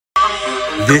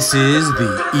This is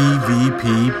the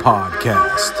EVP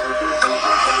Podcast.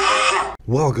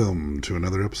 Welcome to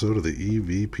another episode of the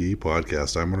EVP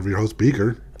Podcast. I'm one of your hosts,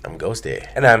 Beaker. I'm Ghosty.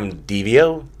 And I'm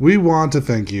DVO. We want to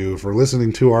thank you for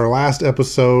listening to our last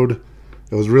episode.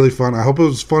 It was really fun. I hope it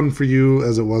was fun for you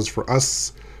as it was for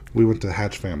us. We went to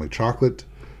Hatch Family Chocolate.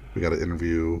 We got to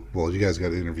interview, well, you guys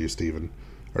got to interview Steve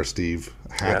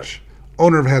Hatch,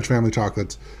 owner of Hatch Family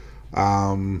Chocolates.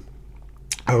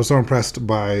 I was so impressed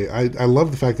by, I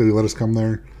love the fact that he let us come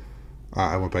there.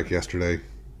 I went back yesterday.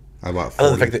 I bought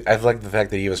 40. I like the fact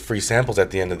that he gave us free samples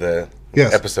at the end of the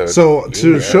episode. So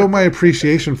to show my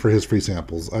appreciation for his free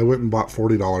samples, I went and bought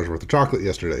 $40 worth of chocolate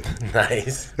yesterday.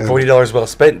 Nice. $40 well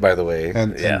spent, by the way.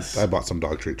 And I bought some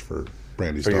dog treats for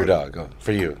Brandy's dog. For your dog. Oh,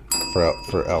 for you.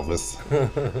 For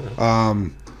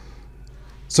Elvis.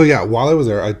 So yeah, while I was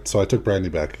there, I took Brandy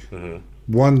back. Mm-hmm.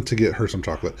 One, to get her some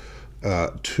chocolate.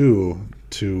 Two,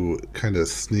 to kind of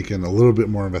sneak in a little bit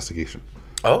more investigation.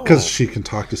 Oh. Because she can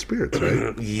talk to spirits,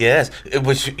 right? Yes.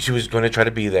 She was going to try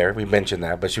to be there. We mentioned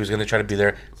that, but she was going to try to be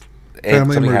there.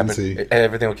 Family emergency. Happened.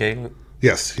 Everything okay?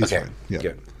 Yes, he's fine. Yeah.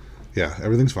 Good. Yeah,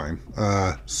 everything's fine.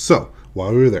 So,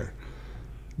 while we were there,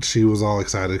 she was all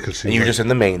excited because she. And you were just in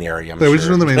the main area. We were just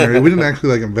in the main area. We didn't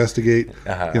actually investigate,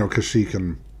 because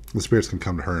the spirits can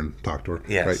come to her and talk to her.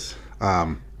 Yes.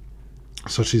 Right.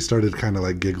 So she started kind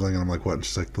of giggling, and I'm like, "What?" And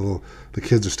she's like, "The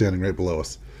kids are standing right below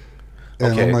us."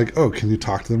 And I'm like, "Oh, can you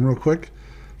talk to them real quick?"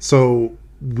 So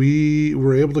we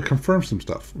were able to confirm some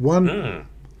stuff. One,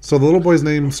 so the little boy's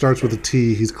name starts with a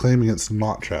T. He's claiming it's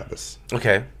not Travis.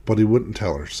 Okay. But he wouldn't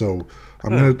tell her. So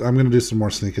I'm gonna do some more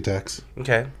sneak attacks.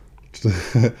 Okay.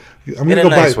 I'm in a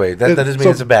nice way. That doesn't mean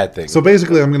it's a bad thing. So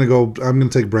basically, I'm gonna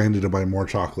take Brandy to buy more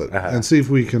chocolate and see if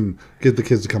we can get the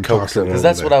kids to come talk to her. Because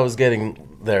that's what I was getting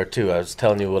there too. I was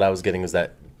telling you what I was getting is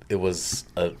that it was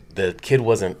the kid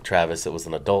wasn't Travis. It was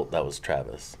an adult that was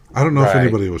Travis. I don't know if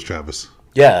anybody was Travis.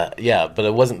 Yeah, but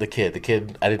it wasn't the kid. The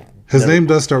kid, I didn't. His name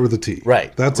does start with a T.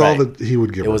 Right. That's all that he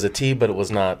would give. It was a T, but it was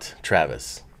not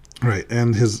Travis. Right,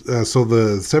 and his so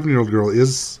the 7-year-old girl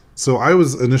is. So I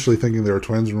was initially thinking they were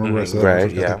twins. Remember I said?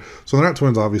 Right. Yeah. So they're not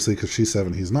twins, obviously, because she's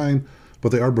 7, he's 9,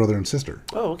 but they are brother and sister.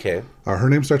 Oh, okay. Her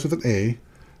name starts with an A,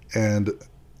 and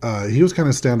he was kind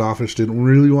of standoffish. Didn't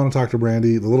really want to talk to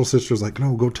Brandy. The little sister's like,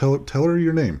 "No, go tell her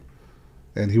your name,"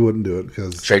 and he wouldn't do it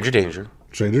because stranger danger.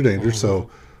 Stranger danger. Mm-hmm. So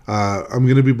I'm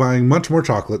going to be buying much more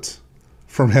chocolates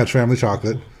from Hatch Family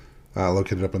Chocolate.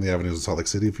 Located up in the avenues of Salt Lake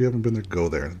City. If you haven't been there, go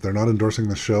there. They're not endorsing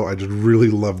the show. I just really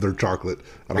love their chocolate.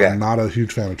 And I'm not a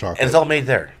huge fan of chocolate. And it's all made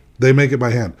there. They make it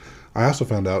by hand. I also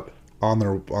found out on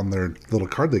their little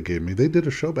card they gave me, they did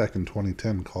a show back in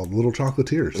 2010 called Little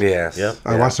Chocolatiers. Yes. Yep.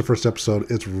 I watched the first episode.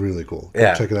 It's really cool.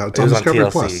 Go check it out. It's on Discovery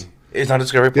TLC. Plus. It's on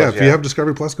Discovery Plus. Yeah, if you have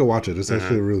Discovery Plus, go watch it. It's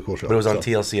actually a really cool show. But it was on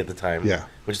TLC at the time. Yeah.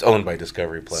 Which is owned by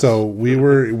Discovery Plus. So we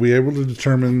were able to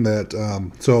determine that.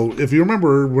 So if you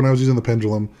remember when I was using the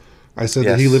pendulum, I said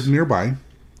that he lived nearby.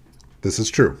 This is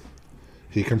true.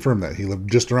 He confirmed that. He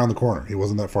lived just around the corner. He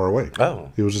wasn't that far away.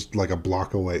 Oh. He was just like a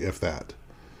block away, if that.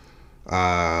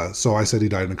 So I said he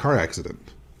died in a car accident.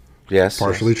 Yes.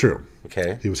 Partially true.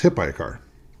 Okay. He was hit by a car.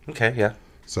 Okay, yeah.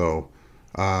 So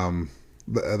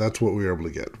that's what we were able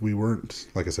to get. We weren't,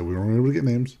 like I said, we weren't able to get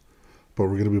names, but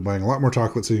we're going to be buying a lot more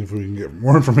chocolate, seeing if we can get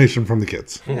more information from the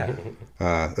kids. Yeah.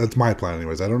 That's my plan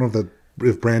anyways. I don't know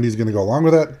if Brandy's going to go along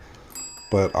with that,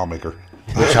 but I'll make her.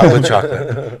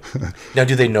 Chocolate. Now,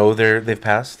 do they know they've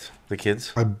passed, the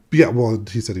kids? Well,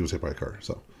 he said he was hit by a car,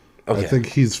 so I think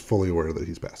he's fully aware that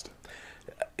he's passed.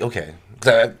 Okay.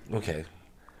 Okay.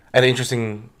 I had an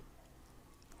interesting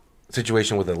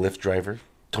situation with a Lyft driver.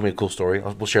 Told me a cool story.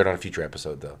 We'll share it on a future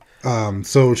episode, though.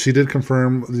 So she did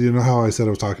confirm. You know how I said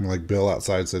I was talking to Bill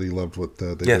outside, said he loved what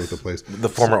they did with the place. The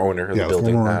former owner of the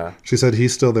building. She said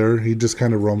he's still there. He just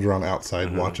kind of roams around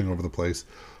outside, watching over the place.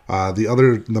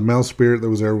 The male spirit that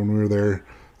was there when we were there,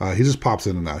 he just pops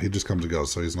in and out. He just comes and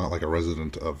goes. So he's not like a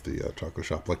resident of the chocolate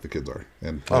shop like the kids are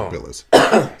and like Bill is.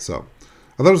 So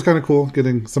I thought it was kind of cool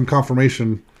getting some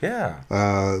confirmation. Yeah.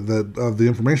 That of the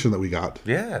information that we got.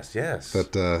 Yes.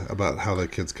 That about how the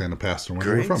kids kind of passed and where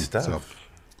they were from. Stuff. So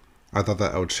I thought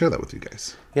that I would share that with you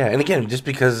guys. Yeah, and again, just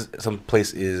because some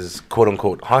place is quote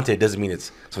unquote haunted doesn't mean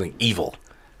it's something evil.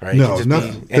 Right? No,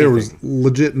 there was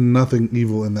legit nothing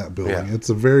evil in that building. Yeah. It's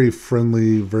a very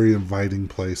friendly, very inviting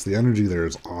place. The energy there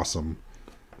is awesome.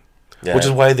 Yeah. Which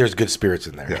is why there's good spirits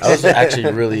in there. Yes. I was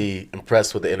actually really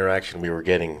impressed with the interaction we were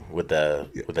getting with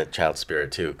that child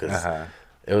spirit too, because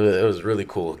it was really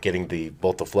cool getting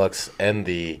both the flux and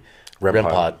the REM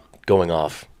pod going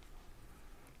off.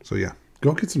 So yeah,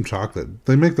 go get some chocolate.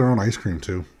 They make their own ice cream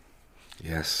too.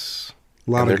 Yes,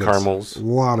 A lot and of their caramels. A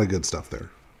lot of good stuff there.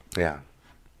 Yeah.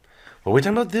 What are we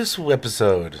talking about this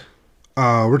episode?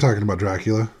 We're talking about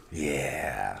Dracula.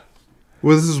 Yeah.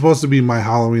 Well, this is supposed to be my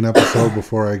Halloween episode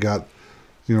before I got,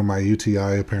 my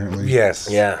UTI. Apparently, Yes.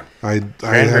 Yeah.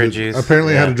 Cranberry juice.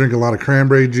 Apparently, I had to drink a lot of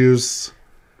cranberry juice.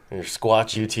 Your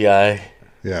Squatch UTI.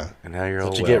 Yeah. And now you're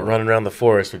all You get running around the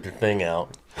forest with your thing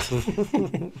out.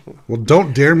 Well,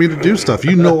 don't dare me to do stuff.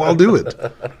 You know I'll do it.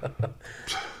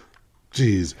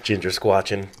 Jeez. Ginger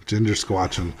squatching. Ginger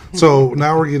squatching. So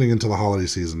now we're getting into the holiday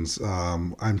seasons.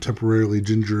 I'm temporarily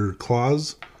Ginger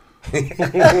Claus. Get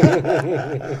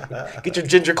your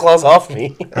ginger claws off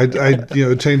me.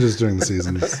 It changes during the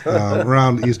seasons.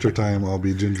 Around Easter time, I'll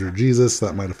be Ginger Jesus.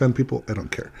 That might offend people. I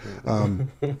don't care.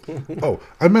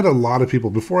 I met a lot of people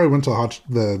before I went to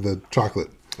the chocolate.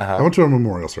 I went to a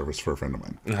memorial service for a friend of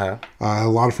mine. I had a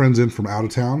lot of friends in from out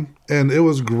of town, and it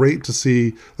was great to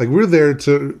see. Like, we were there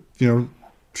to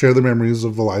share the memories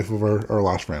of the life of our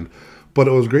lost friend. But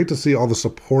it was great to see all the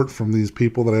support from these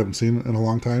people that I haven't seen in a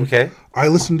long time. Okay. I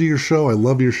listened to your show. I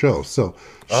love your show. So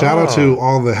shout out to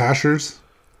all the hashers.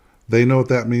 They know what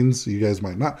that means. You guys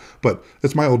might not. But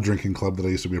it's my old drinking club that I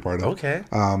used to be a part of. Okay.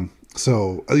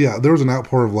 There was an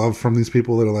outpour of love from these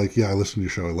people that are like, yeah, I listen to your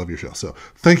show. I love your show. So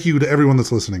thank you to everyone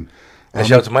that's listening. And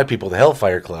shout out to my people, the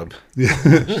Hellfire Club. Yeah.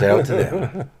 Shout out to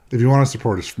them. If you want to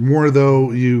support us more,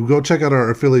 though, you go check out our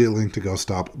affiliate link to Go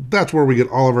Stop. That's where we get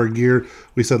all of our gear.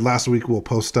 We said last week we'll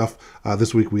post stuff.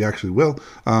 This week we actually will.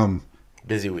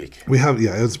 Busy week. I've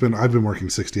been working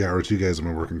 60 hours. You guys have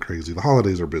been working crazy. The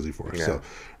holidays are busy for us. Yeah. So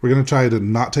we're going to try to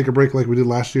not take a break like we did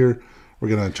last year. We're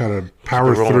going to try to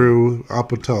power through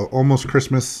up until almost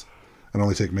Christmas and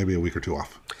only take maybe a week or two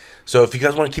off. So if you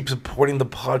guys want to keep supporting the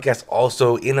podcast,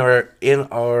 also in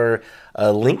our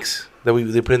links that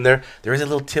they put in there is a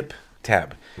little tip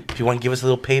tab. If you want to give us a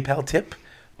little PayPal tip,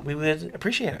 we would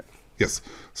appreciate it. Yes.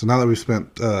 So now that we've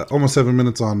spent almost 7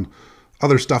 minutes on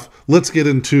other stuff, let's get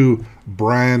into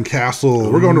Bran Castle.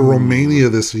 Ooh. We're going to Romania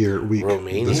this year.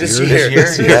 Romania this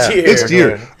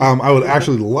year. I would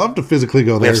actually love to physically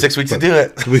go there. We have 6 weeks to do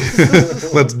it.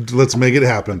 Let's make it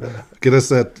happen. Get us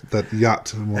that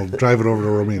yacht, and we'll drive it over to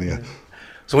Romania.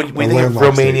 So when you think of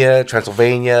Romania,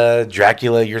 Transylvania,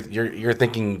 Dracula, you're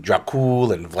thinking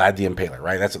Dracula and Vlad the Impaler,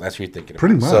 right? That's what you're thinking.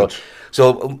 Pretty much.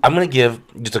 So I'm going to give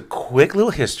just a quick little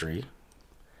history,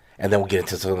 and then we'll get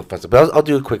into some of the fun stuff. But I'll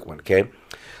do a quick one, okay?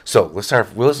 So let's start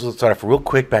off real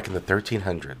quick back in the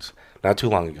 1300s, not too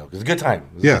long ago. It was a good time.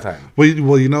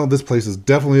 Well, this place is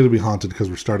definitely to be haunted because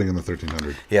we're starting in the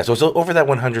 1300s. Yeah, so it's over that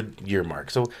 100-year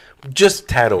mark. So just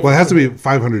tad over. Well, it has to be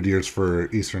 500 years for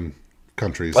Eastern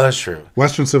countries. Oh, that's true.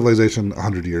 Western civilization,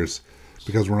 100 years,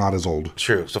 because we're not as old.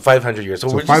 True. So 500 years.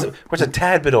 So we're just a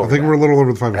tad bit over. I think we're a little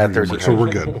over the 500 mark, so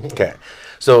we're good. Okay.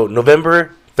 So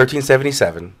November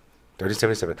 1377,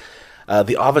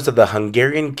 the office of the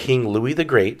Hungarian King Louis the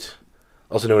Great,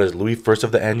 also known as Louis I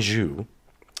of the Anjou,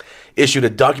 issued a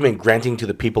document granting to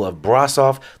the people of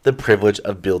Brasov the privilege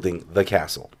of building the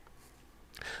castle.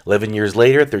 11 years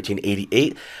later,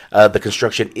 1388, the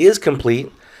construction is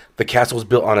complete. The castle was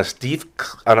built on a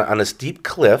steep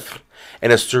cliff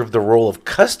and has served the role of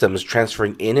customs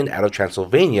transferring in and out of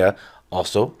Transylvania,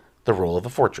 also the role of a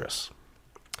fortress.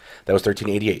 That was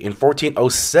 1388. In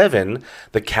 1407,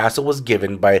 the castle was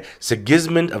given by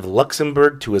Sigismund of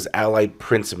Luxembourg to his ally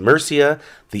Prince Mercia,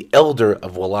 the Elder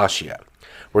of Wallachia,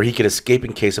 where he could escape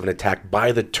in case of an attack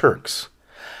by the Turks.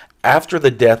 After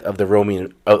the death of the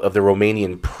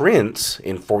Romanian prince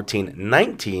in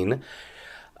 1419,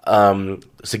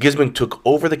 Sigismund took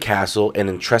over the castle and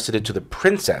entrusted it to the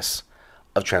Princess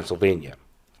of Transylvania.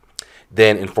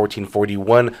 Then in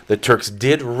 1441, the Turks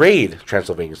did raid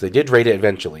Transylvania. So they did raid it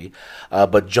eventually,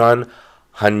 but John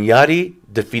Hunyadi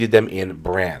defeated them in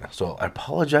Bran. So I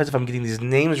apologize if I'm getting these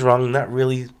names wrong. I'm not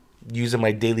really using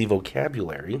my daily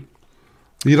vocabulary.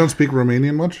 You don't speak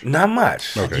Romanian much? Not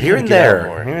much. Okay. Here and there.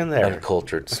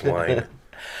 Uncultured swine.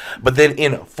 But then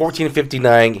in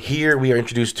 1459, here we are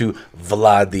introduced to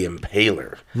Vlad the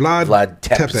Impaler. Vlad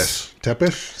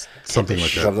Tepesh? Something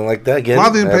like that. Something like that. Again,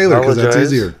 Vlad the Impaler, because that's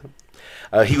easier.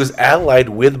 He was allied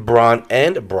with Bran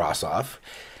and Brasov.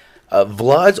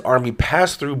 Vlad's army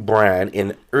passed through Bran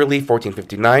in early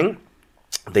 1459.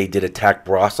 They did attack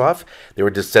Brasov. They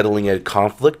were just settling a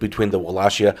conflict between the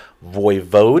Wallachia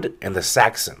voivode and the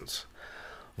Saxons.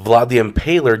 Vlad the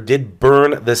Impaler did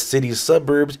burn the city's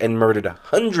suburbs and murdered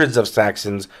hundreds of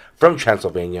Saxons from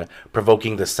Transylvania,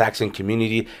 provoking the Saxon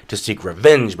community to seek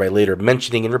revenge by later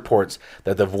mentioning in reports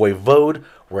that the voivode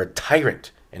were a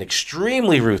tyrant and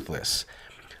extremely ruthless,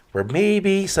 where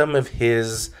maybe some of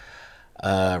his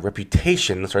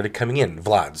reputation started coming in.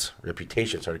 Vlad's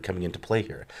reputation started coming into play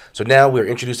here. So now we're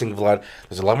introducing Vlad.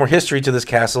 There's a lot more history to this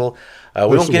castle.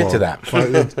 We won't get into that.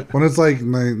 When it's like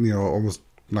almost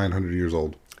 900 years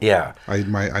old. Yeah. I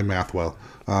math well.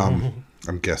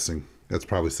 I'm guessing it's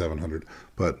probably 700,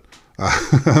 but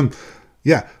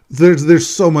yeah, there's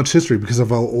so much history because of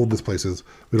how old this place is.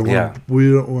 We don't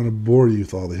want to bore you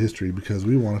with all the history because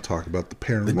we want to talk about the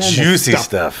paranormal, the juicy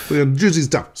stuff. Juicy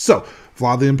stuff. So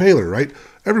Vlad the Impaler, right?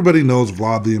 Everybody knows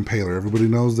Vlad the Impaler. Everybody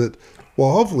knows that.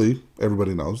 Well, hopefully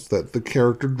everybody knows that the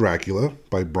character Dracula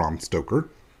by Bram Stoker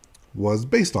was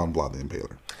based on Vlad the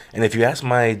Impaler. And if you ask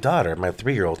my daughter, my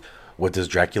 3-year-old, what does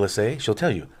Dracula say? She'll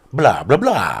tell you, blah, blah,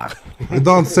 blah. I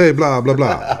don't say blah, blah,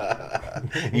 blah.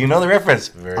 You know the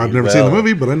reference. I've never seen the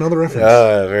movie, but I know the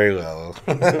reference. Very well.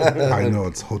 I know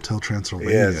it's Hotel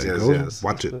Transylvania. Yes.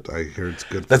 Watch it. I hear it's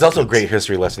good. That's also a great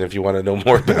history lesson if you want to know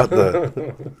more about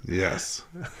the... Yes.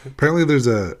 Apparently there's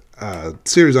a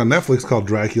series on Netflix called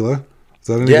Dracula. Is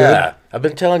that any good? I've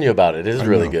been telling you about it. It is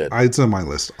really good. It's on my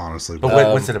list, honestly. But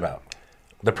what's it about?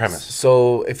 The premise.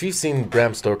 So, if you've seen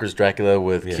Bram Stoker's Dracula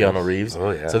with Keanu Reeves,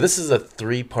 so this is a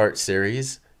 3-part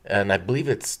series, and I think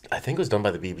it was done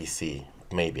by the BBC.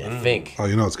 Maybe, I think. Oh,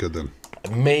 it's good then.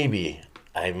 Maybe.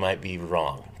 I might be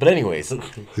wrong. But anyways.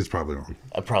 He's probably wrong.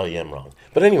 I probably am wrong.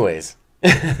 But anyways,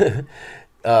 it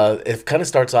kind of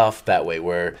starts off that way,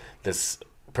 where this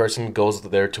person goes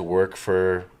there to work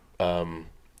for, Count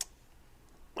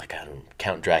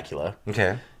Dracula.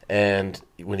 Okay. And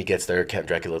when he gets there, Count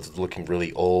Dracula's looking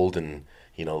really old and,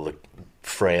 look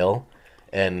frail.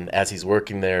 And as he's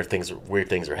working there, weird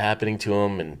things are happening to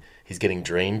him, and he's getting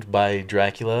drained by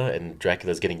Dracula, and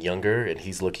Dracula's getting younger, and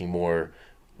he's looking more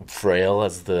frail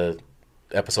as the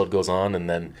episode goes on, and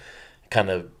then kind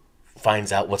of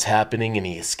finds out what's happening, and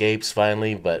he escapes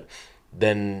finally, but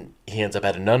then he ends up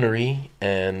at a nunnery,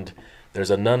 and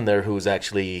there's a nun there who's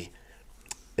actually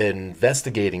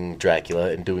investigating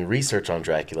Dracula and doing research on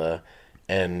Dracula,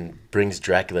 and brings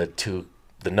Dracula to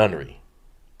the nunnery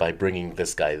by bringing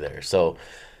this guy there. So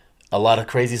a lot of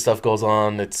crazy stuff goes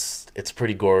on. It's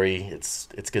pretty gory. It's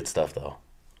good stuff though.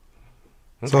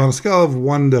 So on a scale of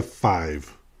 1 to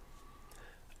 5,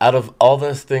 out of all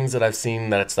the things that I've seen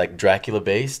that's like Dracula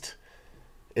based,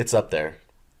 it's up there.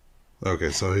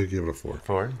 Okay, so he'd give it a 4.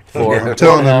 4?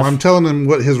 I'm telling him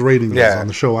what his rating is on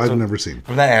the show I've never seen.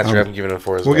 From that answer, I'm giving it a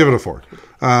 4 as well. We'll give it a 4.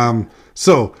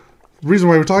 So, reason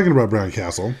why we're talking about Bran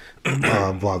Castle,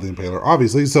 Vlad the Impaler,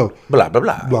 obviously, so... Blah, blah,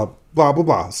 blah. Blah, blah, blah,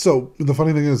 blah. So, the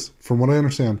funny thing is, from what I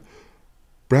understand,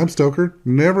 Bram Stoker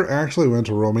never actually went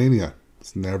to Romania.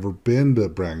 He's never been to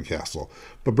Bran Castle.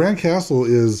 But Bran Castle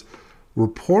is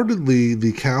reportedly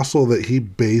the castle that he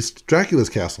based Dracula's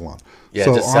castle on. Yeah,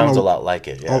 so it just sounds a lot like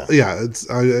it. Yeah, it's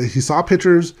he saw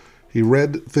pictures, he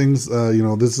read things.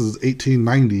 This is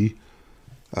 1890.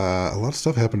 A lot of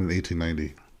stuff happened in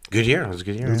 1890. Good year. It was a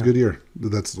good year. It was a good year.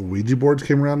 That's Ouija boards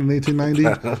came around in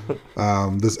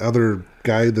 1890. This other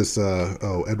guy,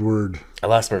 Edward. I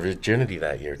lost my virginity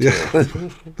that year too. Yeah.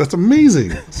 That's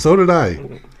amazing. So did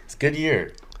I. It's a good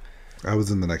year. I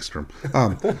was in the next room.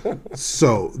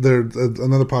 So there's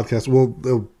another podcast. Well,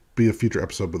 there'll be a future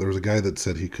episode, but there was a guy that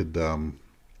said he could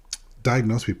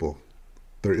diagnose people,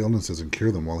 their illnesses, and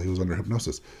cure them while he was under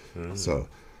hypnosis. Mm-hmm. So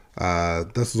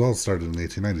this was all started in the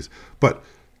 1890s. But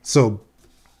so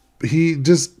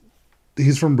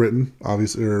he's from Britain,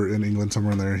 obviously, or in England,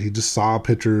 somewhere in there. He just saw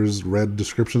pictures, read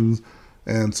descriptions,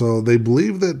 and so they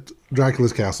believe that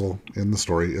Dracula's castle in the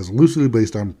story is loosely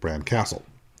based on Bran Castle.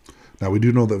 Now, we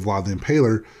do know that Vlad the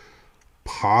Impaler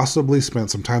possibly spent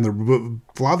some time there, but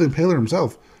Vlad the Impaler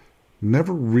himself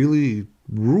never really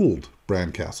ruled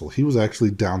Bran Castle. He was actually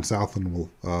down south in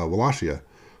Wallachia.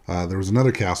 There was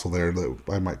another castle there that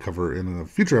I might cover in a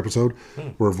future episode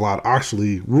where Vlad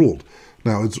actually ruled.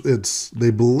 Now,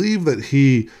 they believe that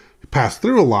he passed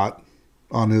through a lot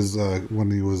on his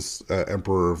when he was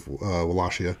emperor of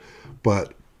Wallachia,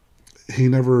 but he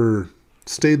never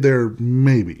stayed there.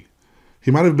 Maybe he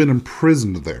might have been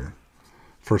imprisoned there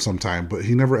for some time, but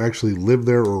he never actually lived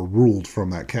there or ruled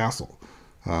from that castle,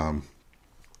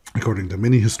 according to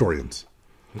many historians.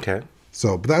 Okay.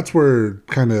 So, but that's where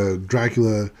kind of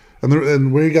Dracula,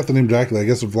 and where he got the name Dracula, I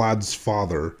guess Vlad's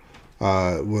father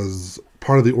was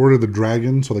part of the Order of the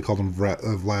Dragon, so they called him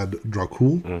Vlad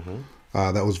Dracula.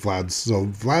 Mm-hmm. That was Vlad's. So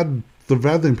Vlad the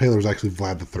Impaler was actually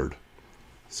Vlad the Third.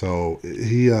 So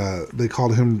they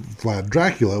called him Vlad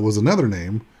Dracula. Was another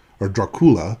name, or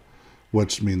Dracula,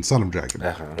 which means son of dragon.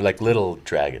 Like little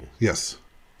dragon. Yes.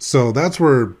 So that's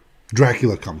where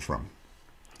Dracula comes from.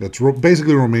 It's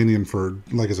basically Romanian for,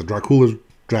 like I said, Dracula's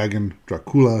dragon,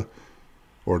 Dracula,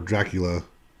 or Dracula.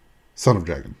 son of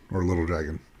dragon, or little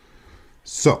dragon.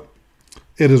 So,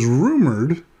 it is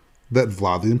rumored that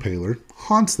Vlad the Impaler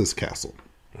haunts this castle.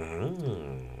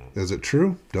 Is it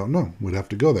true? Don't know. We'd have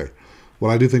to go there. What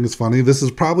I do think is funny, this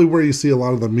is probably where you see a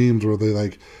lot of the memes where they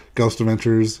like Ghost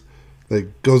Adventures,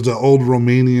 like goes to old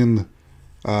Romanian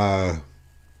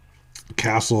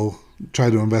castle, try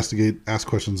to investigate, ask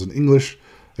questions in English.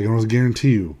 I can almost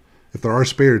guarantee you, if there are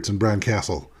spirits in Bran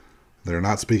Castle, they're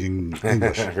not speaking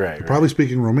English. They're probably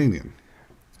speaking Romanian.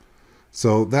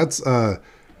 So that's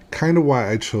kind of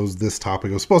why I chose this topic.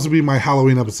 It was supposed to be my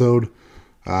Halloween episode,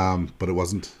 but it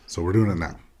wasn't. So we're doing it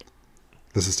now.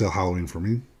 This is still Halloween for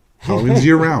me. Halloween's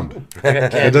year round.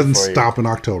 It doesn't stop in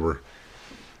October.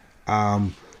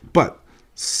 But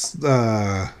this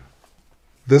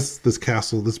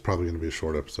castle, this is probably going to be a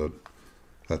short episode.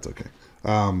 That's okay.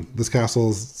 This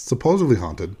castle is supposedly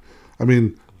haunted. I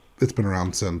mean, it's been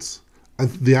around since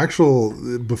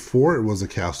before it was a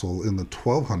castle in the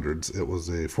 1200s, it was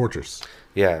a fortress.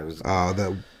 Yeah, it was,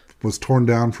 that was torn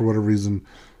down for whatever reason.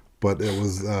 But it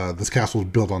was this castle was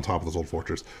built on top of this old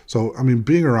fortress. So I mean,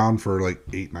 being around for like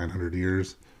 800-900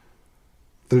 years,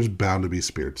 there's bound to be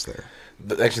spirits there.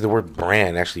 Actually, the word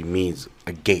Bran actually means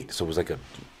a gate. So it was like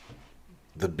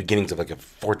the beginnings of like a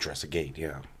fortress, a gate.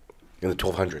 Yeah, in the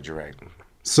 1200s. You're right.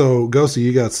 So, Ghosty,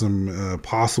 you got some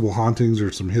possible hauntings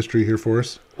or some history here for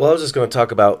us? Well, I was just going to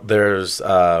talk about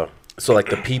so like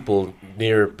the people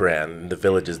near Bran, the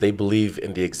villages, they believe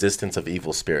in the existence of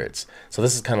evil spirits. So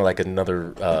this is kind of like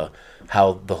another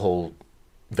how the whole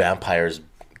vampires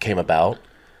came about.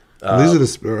 Are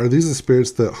these the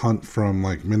spirits that hunt from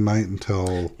like midnight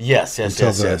until yes.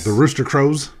 The rooster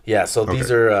crows? Yeah, so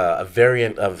these are a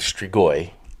variant of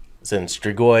Strigoi. So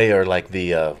Strigoi are like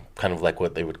the kind of like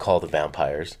what they would call the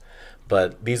vampires,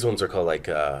 but these ones are called like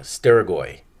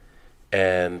Sterigoi.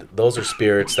 And those are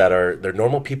spirits they're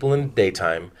normal people in the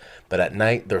daytime, but at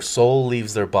night their soul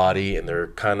leaves their body and they're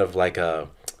kind of like an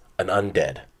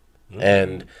undead.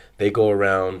 And they go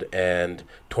around and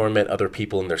torment other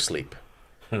people in their sleep.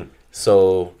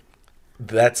 So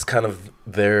that's kind of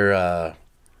their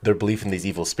belief in these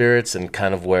evil spirits, and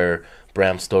kind of where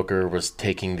Bram Stoker was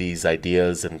taking these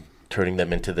ideas and turning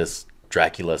them into this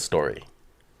Dracula story.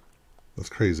 That's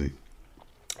crazy.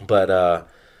 But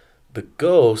the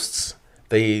ghosts,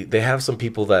 they have some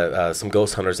people that some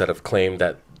ghost hunters that have claimed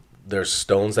that there's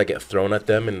stones that get thrown at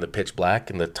them in the pitch black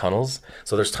in the tunnels.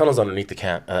 So there's tunnels underneath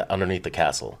the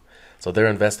castle. So they're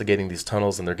investigating these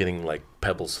tunnels and they're getting like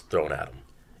pebbles thrown at them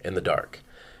in the dark.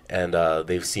 And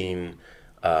they've seen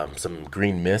some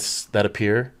green mists that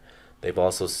appear. They've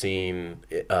also seen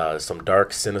some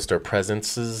dark, sinister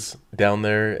presences down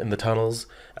there in the tunnels,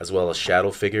 as well as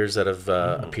shadow figures that have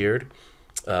appeared.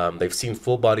 They've seen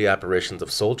full-body apparitions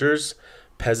of soldiers,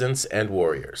 peasants, and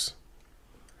warriors.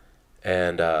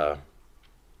 And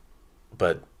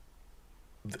but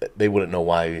they wouldn't know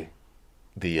why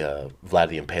the Vlad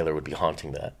the Impaler would be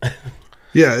haunting that.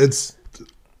 Yeah, it's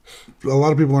a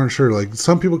lot of people aren't sure. Like,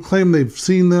 some people claim they've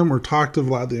seen them or talked to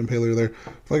Vlad the Impaler there.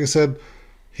 Like I said,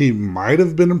 he might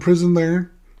have been imprisoned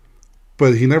there,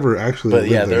 but he never actually. But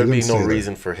yeah, there would be no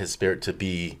reason for his spirit to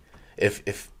be, if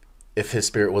his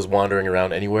spirit was wandering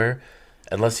around anywhere,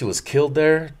 unless he was killed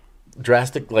there,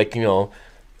 drastic, like, you know,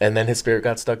 and then his spirit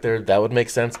got stuck there. That would make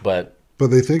sense, but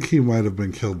they think he might have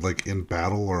been killed like in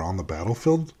battle or on the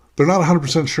battlefield. They're not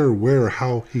 100% sure where or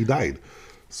how he died.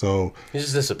 So he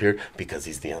just disappeared because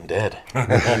he's the undead. He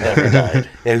never died.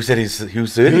 Yeah, who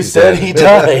said he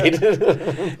died?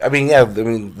 I mean, yeah. I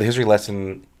mean, the history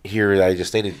lesson here that I just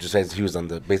stated just says he was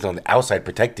based on the outside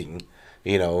protecting,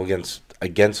 you know, against.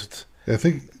 I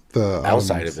think the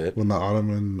outside of it, when the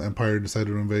Ottoman Empire decided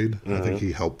to invade, I think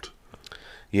he helped.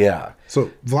 Yeah.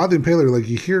 So Vlad the Impaler, like,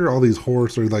 you hear all these horror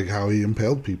stories, like how he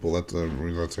impaled people. That's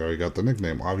how he got the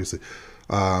nickname, obviously.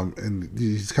 And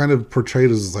he's kind of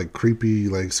portrayed as this, like, creepy,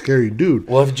 like, scary dude.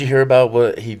 Well, did you hear about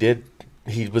what he did?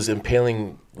 He was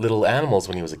impaling little animals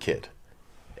when he was a kid.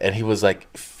 And he was,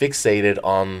 like, fixated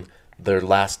on their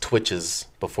last twitches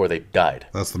before they died.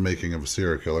 That's the making of a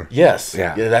serial killer. Yes.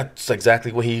 Yeah, that's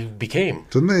exactly what he became.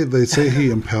 Didn't they say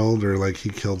he impaled or, like, he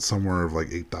killed somewhere of, like,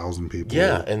 8,000 people?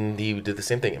 Yeah, and he did the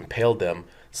same thing. Impaled them,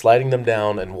 sliding them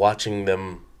down, and watching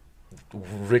them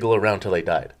wriggle around till they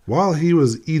died. While he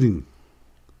was eating.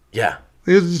 Yeah.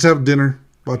 He would just have dinner,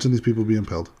 watching these people be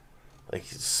impaled. Like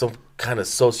some kind of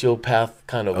sociopath,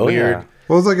 kind of weird. Yeah.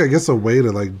 Well, it's like, I guess, a way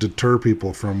to, like, deter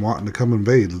people from wanting to come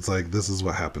invade. It's like, this is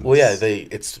what happens. Well, yeah,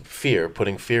 it's fear,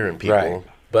 putting fear in people. Right.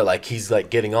 But, like, he's, like,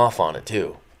 getting off on it,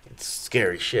 too. It's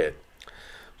scary shit.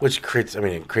 Which creates a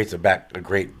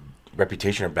great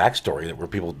reputation or backstory that where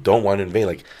people don't want to invade.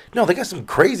 Like, no, they got some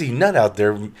crazy nut out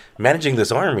there managing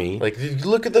this army. Like,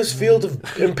 look at this field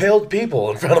of impaled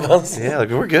people in front of us. Yeah, like,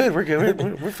 we're good,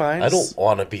 we're fine. I don't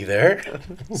want to be there.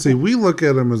 See, we look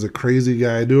at him as a crazy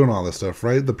guy doing all this stuff,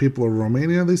 right? The people of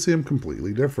Romania, they see him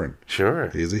completely different. Sure,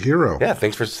 he's a hero. Yeah,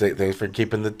 thanks for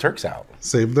keeping the Turks out.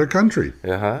 Saved their country.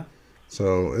 Uh-huh.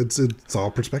 So it's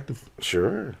all perspective.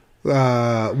 Sure.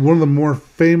 One of the more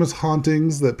famous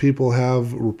hauntings that people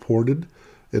have reported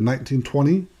in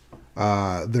 1920,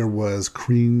 there was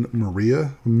Queen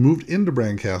Maria, who moved into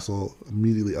Bran Castle,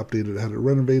 immediately updated, had it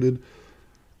renovated,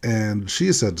 and she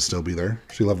is said to still be there.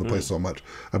 She loved the place so much.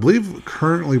 I believe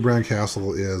currently Bran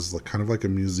Castle is kind of like a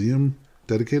museum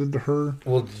dedicated to her.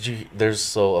 Well,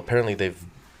 apparently they've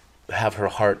have her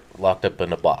heart locked up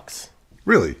in a box.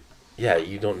 Really? Yeah,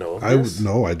 you don't know this?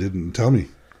 No, I didn't. Tell me.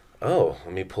 Oh,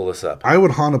 let me pull this up. I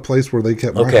would haunt a place where they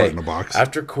kept my heart in a box.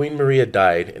 After Queen Maria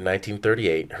died in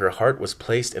 1938, her heart was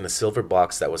placed in a silver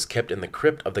box that was kept in the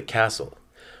crypt of the castle.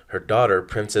 Her daughter,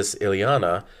 Princess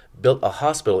Ileana, built a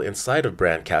hospital inside of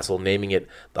Bran Castle, naming it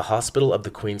the Hospital of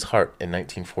the Queen's Heart in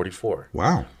 1944.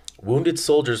 Wow. Wounded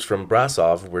soldiers from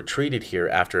Brasov were treated here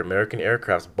after American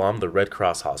aircrafts bombed the Red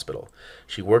Cross Hospital.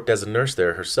 She worked as a nurse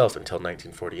there herself until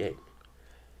 1948.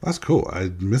 That's cool.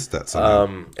 I missed that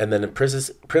somehow. And then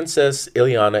Princess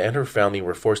Ileana and her family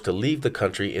were forced to leave the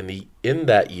country in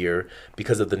that year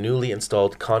because of the newly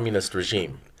installed communist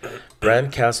regime.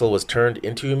 Bran Castle was turned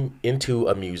into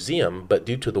a museum, but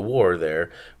due to the war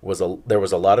there was a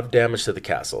lot of damage to the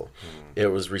castle. It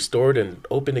was restored and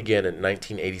opened again in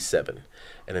 1987.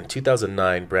 And in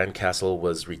 2009, Bran Castle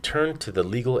was returned to the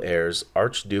legal heirs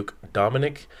Archduke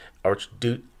Dominic,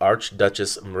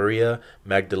 Archduchess Maria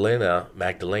Magdalena,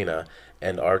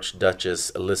 and Archduchess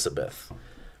Elizabeth.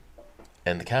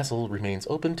 And the castle remains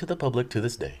open to the public to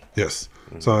this day. Yes.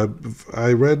 So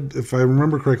I read, if I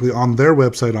remember correctly, on their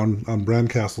website, on Bran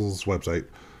Castle's website,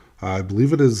 I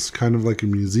believe it is kind of like a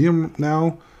museum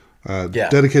now,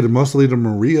 dedicated mostly to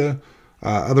Maria.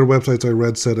 Other websites I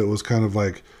read said it was kind of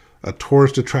like a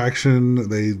tourist attraction.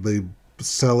 They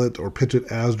sell it or pitch it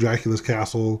as Dracula's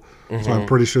castle. Mm-hmm. So I'm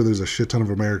pretty sure there's a shit ton of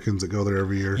Americans that go there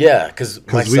every year. Yeah, because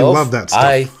we love that stuff.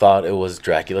 I thought it was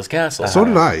Dracula's castle. So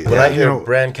did I. When I hear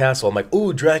Bran Castle, I'm like,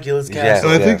 ooh, Dracula's castle.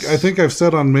 And I think I've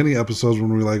said on many episodes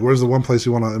when we're like, where's the one place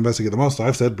you want to investigate the most?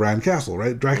 I've said Bran Castle,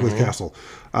 right? Dracula's castle.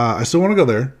 I still want to go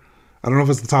there. I don't know if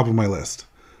it's the top of my list.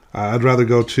 I'd rather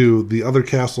go to the other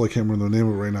castle. I can't remember the name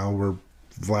of it right now, where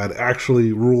Vlad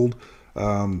actually ruled.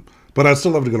 But I'd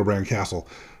still love to go to Bran Castle.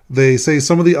 They say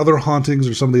some of the other hauntings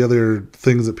or some of the other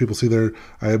things that people see there,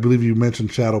 I believe you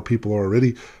mentioned shadow people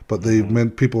already, but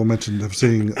people mentioned have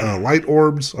seeing light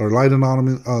orbs or light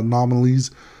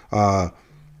anomalies. A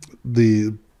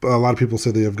lot of people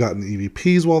say they have gotten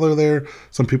EVPs while they're there.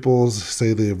 Some people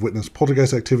say they have witnessed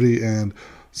poltergeist activity, and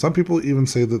some people even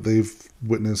say that they've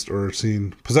witnessed or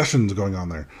seen possessions going on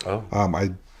there. Oh.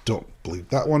 I don't believe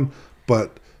that one,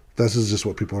 but this is just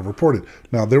what people have reported.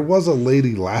 Now, there was a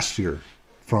lady last year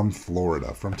from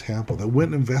Florida, from Tampa, that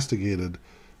went and investigated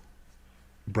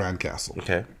Bran Castle.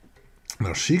 Okay.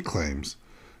 Now, she claims,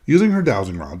 using her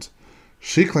dowsing rods,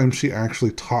 she claims she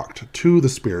actually talked to the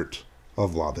spirit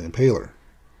of Vlad the Impaler.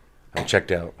 I'm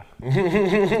checked out. I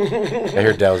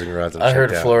heard dowsing rods. I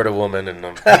heard Florida woman, and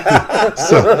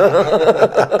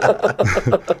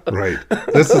right.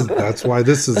 That's why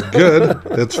this is good.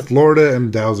 It's Florida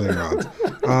and dowsing rods.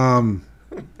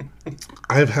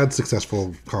 I've had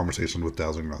successful conversations with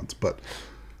dowsing rods, but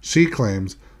she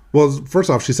claims, well, first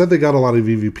off, she said they got a lot of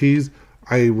EVPs.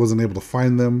 I wasn't able to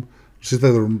find them. She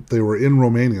said they were in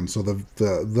Romanian, so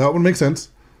that would make sense.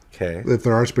 Okay. If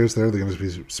there are spirits there, they're going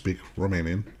to speak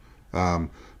Romanian.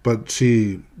 But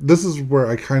this is where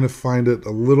I kind of find it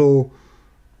a little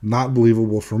not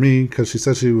believable for me, because she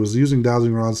said she was using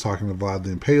dowsing rods talking to Vlad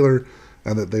the Impaler,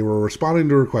 and that they were responding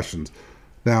to her questions.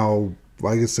 Now,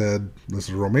 like I said, this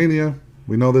is Romania.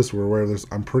 We know this. We're aware of this.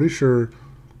 I'm pretty sure,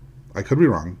 I could be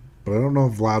wrong, but I don't know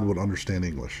if Vlad would understand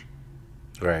English.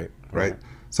 Right.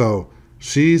 So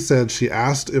she said she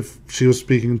asked if she was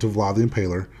speaking to Vlad the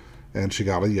Impaler, and she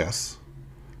got a yes.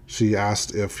 She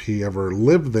asked if he ever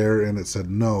lived there, and it said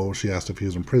no. She asked if he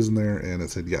was in prison there, and it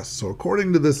said yes. So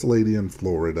according to this lady in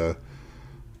Florida,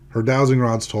 her dowsing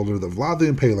rods told her that Vlad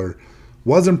the Impaler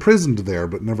was imprisoned there,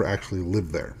 but never actually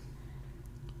lived there.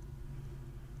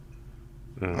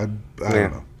 I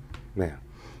don't know. Yeah.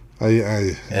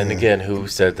 Again, who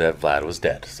said that Vlad was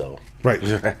dead? So right.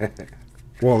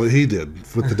 Well, he did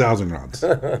with the dowsing rods.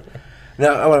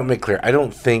 Now, I want to make clear. I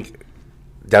don't think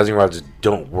dowsing rods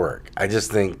don't work. I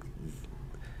just think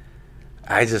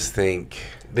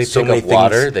They pick up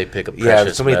water. They pick up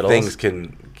precious so many metals. things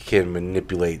can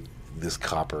manipulate this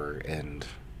copper and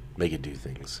make it do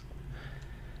things.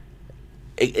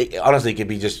 Honestly, it could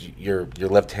be just your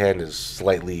left hand is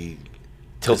slightly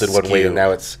tilted one way, and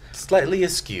now it's slightly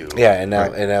askew. Yeah, and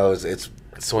now it's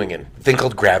swinging. Thing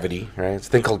called gravity, right? It's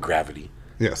a thing called gravity.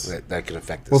 Yes, that can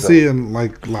affect it. Well, see, and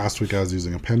like last week, I was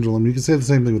using a pendulum. You can say the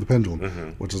same thing with the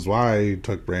pendulum, which is why I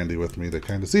took Brandy with me to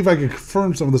kind of see if I could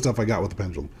confirm some of the stuff I got with the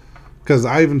pendulum. Because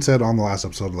I even said on the last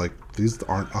episode, like, these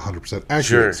aren't 100%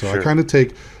 accurate. So I kind of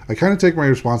take my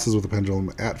responses with the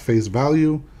pendulum at face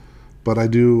value, but I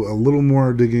do a little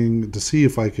more digging to see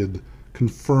if I could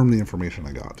confirm the information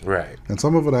I got. Right. And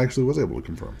some of it I actually was able to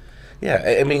confirm.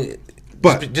 Yeah, I mean,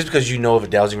 but just because you know of a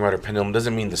dowsing rod or pendulum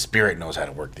doesn't mean the spirit knows how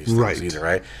to work these things either,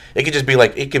 right? It could just be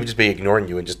like, ignoring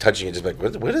you and just touching it, just like,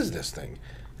 what is this thing?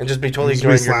 And just be totally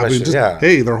ignoring your question.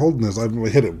 Hey, they're holding this. I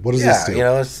hit it. What is this thing?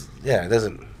 It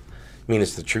doesn't mean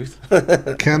it's the truth.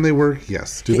 Can they work?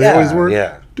 Yes. Do they always work?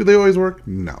 Yeah. Do they always work?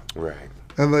 No. Right.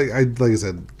 And like I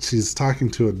said, she's talking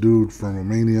to a dude from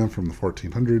Romania from the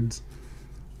 1400s.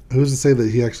 Who's to say that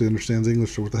he actually understands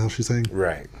English or what the hell she's saying?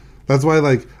 Right. That's why,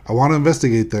 like, I want to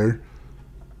investigate there,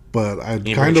 but I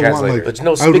kind of want, like... But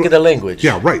no, speak of the language.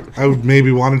 Yeah, right. I would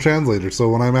maybe want a translator, so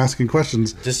when I'm asking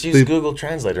questions... Just use Google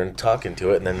Translator and talk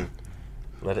into it, and then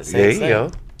let it say There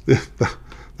you go.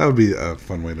 That would be a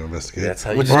fun way to investigate. That's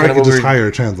how you or I could just hire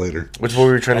a translator. Which is what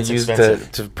we were trying to use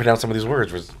to pronounce some of these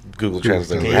words was Google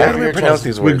Translator. Okay, How do we pronounce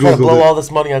these words? We're going to blow all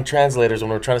this money on translators when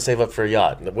we're trying to save up for a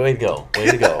yacht. Way to go. Way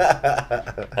to go.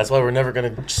 That's why we're never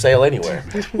going to sail anywhere.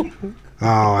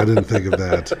 Oh, I didn't think of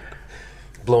that.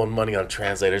 Blowing money on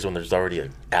translators when there's already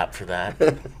an app for that.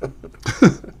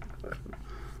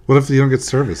 What if you don't get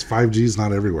service? 5G's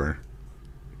not everywhere.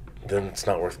 Then it's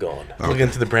not worth going. Look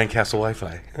into the Bran Castle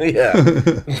Wi-Fi. Yeah.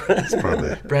 It's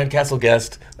probably. Bran Castle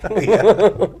guest.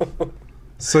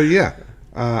 So, yeah.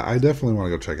 I definitely want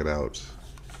to go check it out.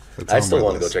 I still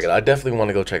want to go check it out. I definitely want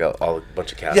to go check out a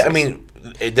bunch of castles. Yeah, I mean,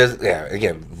 it does. Yeah,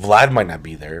 again, Vlad might not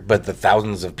be there, but the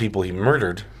thousands of people he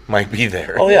murdered might be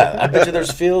there. Oh, yeah. I bet you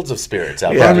there's fields of spirits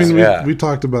out there. I mean, we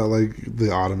talked about, like,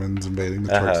 the Ottomans invading,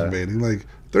 the Turks invading. Like,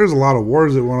 there's a lot of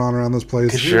wars that went on around this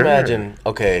place. Could you imagine,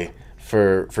 okay...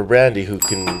 For Brandy, who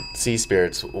can see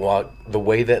spirits, walk the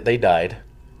way that they died,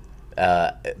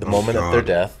 the moment of their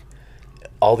death,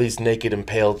 all these naked,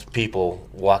 impaled people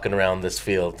walking around this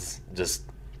field, just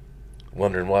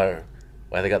wondering why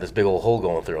they got this big old hole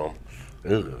going through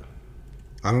them.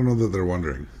 I don't know that they're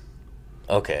wondering.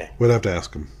 Okay. We'd have to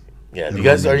ask them. Yeah.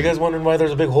 Are you guys wondering why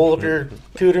there's a big hole up your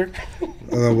cooter?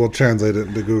 We'll translate it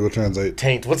into Google Translate.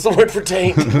 Taint. What's the word for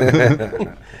taint?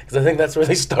 Because I think that's where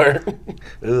they start.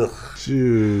 Ugh.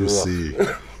 Juicy.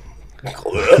 I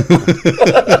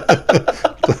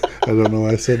don't know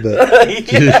why I said that.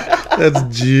 Yeah. That's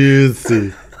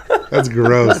juicy. That's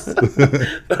gross.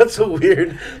 That's a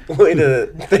weird way to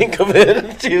think of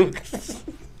it, too.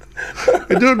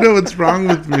 I don't know what's wrong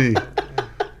with me.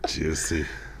 Juicy.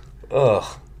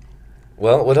 Ugh.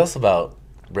 Well, what else about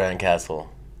Bran Castle?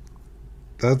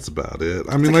 That's about it.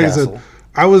 I mean, like I said,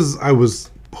 I was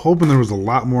hoping there was a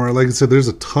lot more. Like I said, there's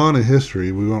a ton of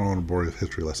history. We won't want to bore you with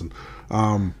history lesson.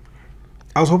 I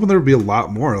was hoping there would be a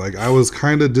lot more. Like, I was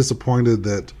kind of disappointed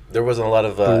that there wasn't a lot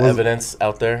of evidence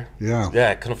out there. Yeah. Yeah,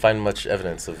 I couldn't find much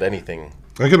evidence of anything.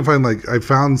 I couldn't find, like, I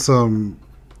found some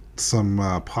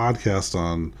podcast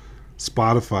on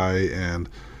Spotify, and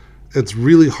it's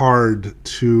really hard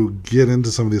to get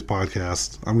into some of these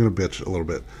podcasts. I'm going to bitch a little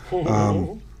bit.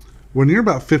 When you're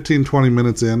about 15, 20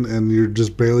 minutes in and you're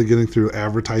just barely getting through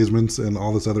advertisements and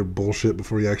all this other bullshit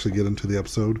before you actually get into the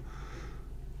episode.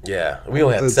 Yeah, we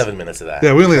only had 7 minutes of that.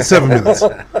 Yeah, we only had 7 minutes.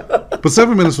 But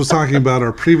 7 minutes was talking about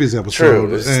our previous episode. True,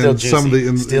 it was and still juicy. Some of the,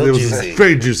 it was juicy.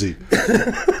 Very juicy.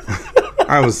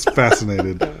 I was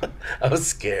fascinated. I was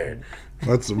scared.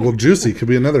 Juicy could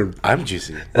be another. I'm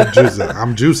juicy. Juicy.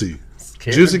 I'm juicy.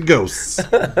 Scared. Juicy ghosts.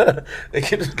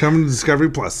 Coming to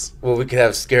Discovery Plus. Well, we could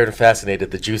have Scared and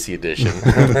Fascinated, the Juicy edition.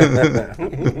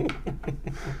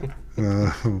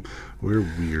 We're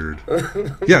weird.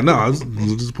 Yeah, no, I was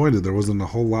disappointed. There wasn't a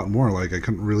whole lot more. Like, I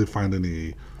couldn't really find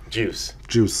any juice.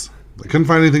 I couldn't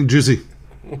find anything juicy.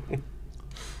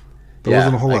 There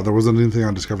wasn't a whole lot. There wasn't anything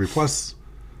on Discovery Plus.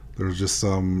 There was just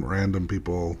some random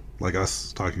people like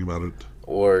us talking about it.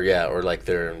 Or like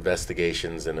their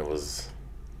investigations, and it was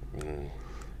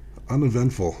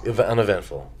uneventful.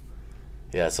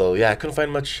 Yeah, so I couldn't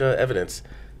find much evidence.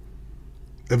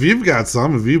 If you've got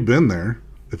some, if you've been there,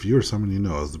 if you or someone you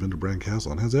know has been to Bran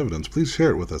Castle and has evidence, please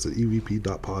share it with us at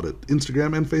evp.pod at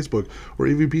Instagram and Facebook or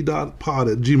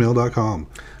evp.pod@gmail.com.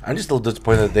 I'm just a little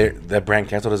disappointed that Bran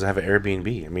Castle doesn't have an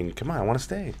Airbnb. I mean, come on, I want to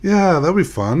stay. Yeah, that'd be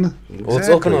fun. Exactly. Well, it's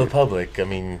open to the public. I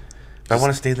mean, I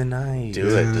want to stay the night. do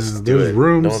it. Just do there's it.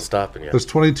 rooms. No one's stopping you. There's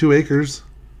 22 acres.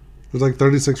 There's like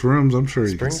 36 rooms. I'm sure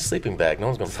you Bring can. a sleeping bag. No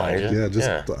one's gonna find you. Yeah, just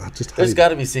There's hide. got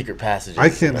to be secret passages. I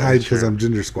can't I'm hide because sure. I'm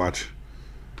Ginger Squatch.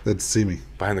 They'd see me.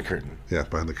 Behind the curtain. Yeah,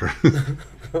 behind the curtain.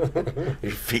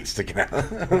 Your feet sticking out.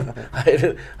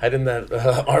 hide in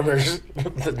that armor,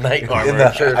 the night armor.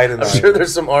 I'm sure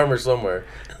there's some armor somewhere.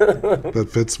 That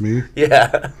fits me.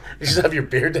 Yeah, you just have your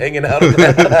beard hanging out of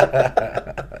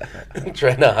that.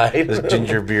 Trying to hide. There's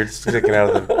ginger beard sticking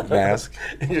out of the mask.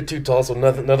 And you're too tall, so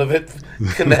none of it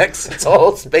connects. It's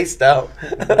all spaced out.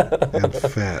 And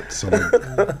fat, so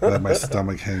I have my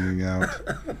stomach hanging out.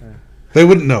 They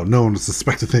wouldn't know. No one would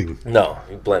suspect a thing. No,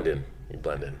 you blend in.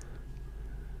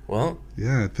 Well,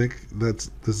 yeah, I think this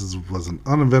was an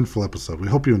uneventful episode. We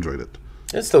hope you enjoyed it.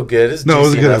 it's still good. It's It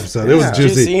was a juicy good enough. episode. It was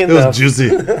juicy. It enough. was juicy.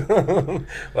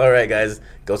 All right, guys.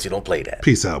 Go so you don't play that.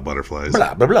 Peace out, butterflies.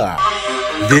 Blah, blah, blah.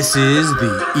 This is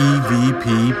the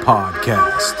EVP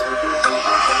Podcast.